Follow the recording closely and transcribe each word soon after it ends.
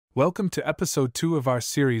Welcome to episode 2 of our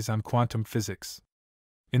series on quantum physics.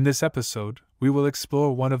 In this episode, we will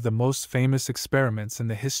explore one of the most famous experiments in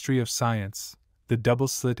the history of science, the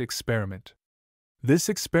double-slit experiment. This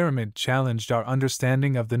experiment challenged our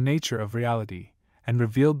understanding of the nature of reality and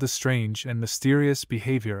revealed the strange and mysterious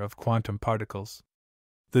behavior of quantum particles.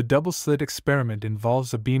 The double-slit experiment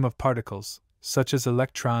involves a beam of particles, such as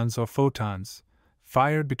electrons or photons,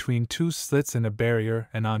 fired between two slits in a barrier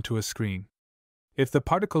and onto a screen. If the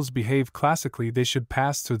particles behave classically, they should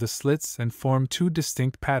pass through the slits and form two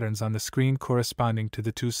distinct patterns on the screen corresponding to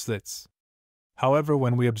the two slits. However,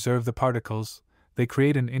 when we observe the particles, they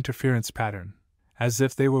create an interference pattern, as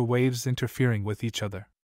if they were waves interfering with each other.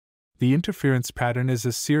 The interference pattern is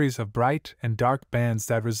a series of bright and dark bands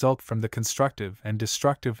that result from the constructive and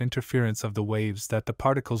destructive interference of the waves that the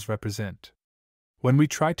particles represent. When we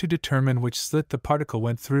try to determine which slit the particle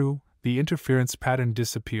went through, the interference pattern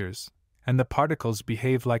disappears, and the particles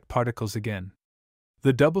behave like particles again.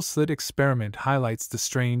 The double-slit experiment highlights the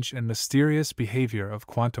strange and mysterious behavior of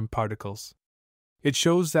quantum particles. It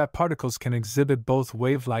shows that particles can exhibit both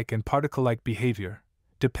wave-like and particle-like behavior,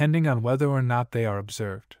 depending on whether or not they are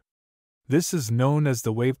observed. This is known as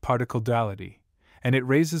the wave-particle duality, and it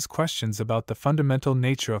raises questions about the fundamental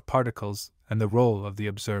nature of particles and the role of the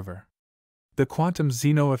observer. The quantum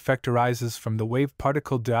Xeno effect arises from the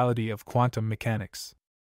wave-particle duality of quantum mechanics.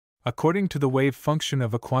 According to the wave function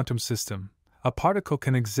of a quantum system, a particle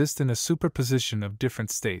can exist in a superposition of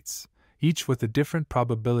different states, each with a different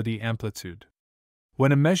probability amplitude.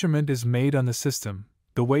 When a measurement is made on the system,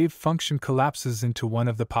 the wave function collapses into one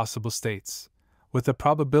of the possible states, with a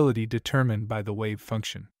probability determined by the wave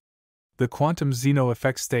function. The quantum Xeno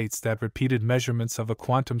effect states that repeated measurements of a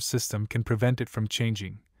quantum system can prevent it from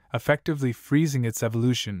changing, effectively freezing its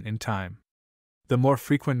evolution in time. The more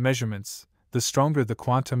frequent measurements, the stronger the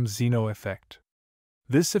quantum Xeno effect.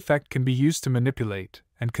 This effect can be used to manipulate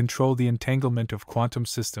and control the entanglement of quantum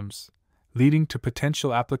systems, leading to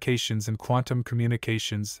potential applications in quantum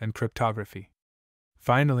communications and cryptography.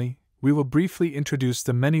 Finally, we will briefly introduce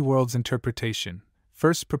the many worlds interpretation,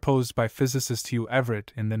 first proposed by physicist Hugh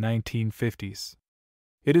Everett in the 1950s.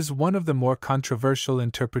 It is one of the more controversial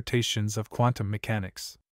interpretations of quantum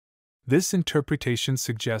mechanics. This interpretation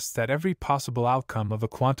suggests that every possible outcome of a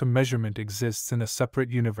quantum measurement exists in a separate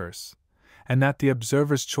universe, and that the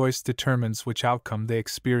observer's choice determines which outcome they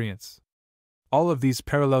experience. All of these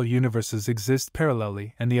parallel universes exist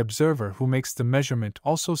parallelly, and the observer who makes the measurement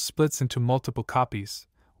also splits into multiple copies,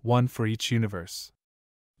 one for each universe.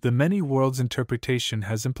 The many worlds interpretation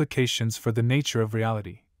has implications for the nature of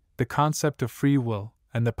reality, the concept of free will,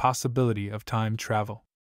 and the possibility of time travel.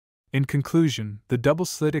 In conclusion, the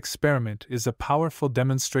double-slit experiment is a powerful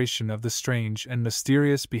demonstration of the strange and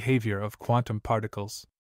mysterious behavior of quantum particles.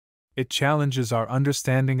 It challenges our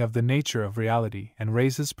understanding of the nature of reality and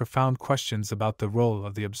raises profound questions about the role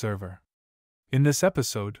of the observer. In this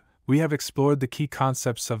episode, we have explored the key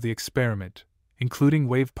concepts of the experiment, including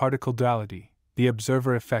wave-particle duality, the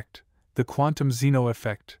observer effect, the quantum Xeno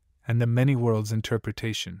effect, and the many worlds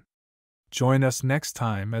interpretation. Join us next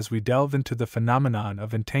time as we delve into the phenomenon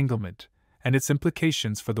of entanglement and its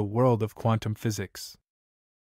implications for the world of quantum physics.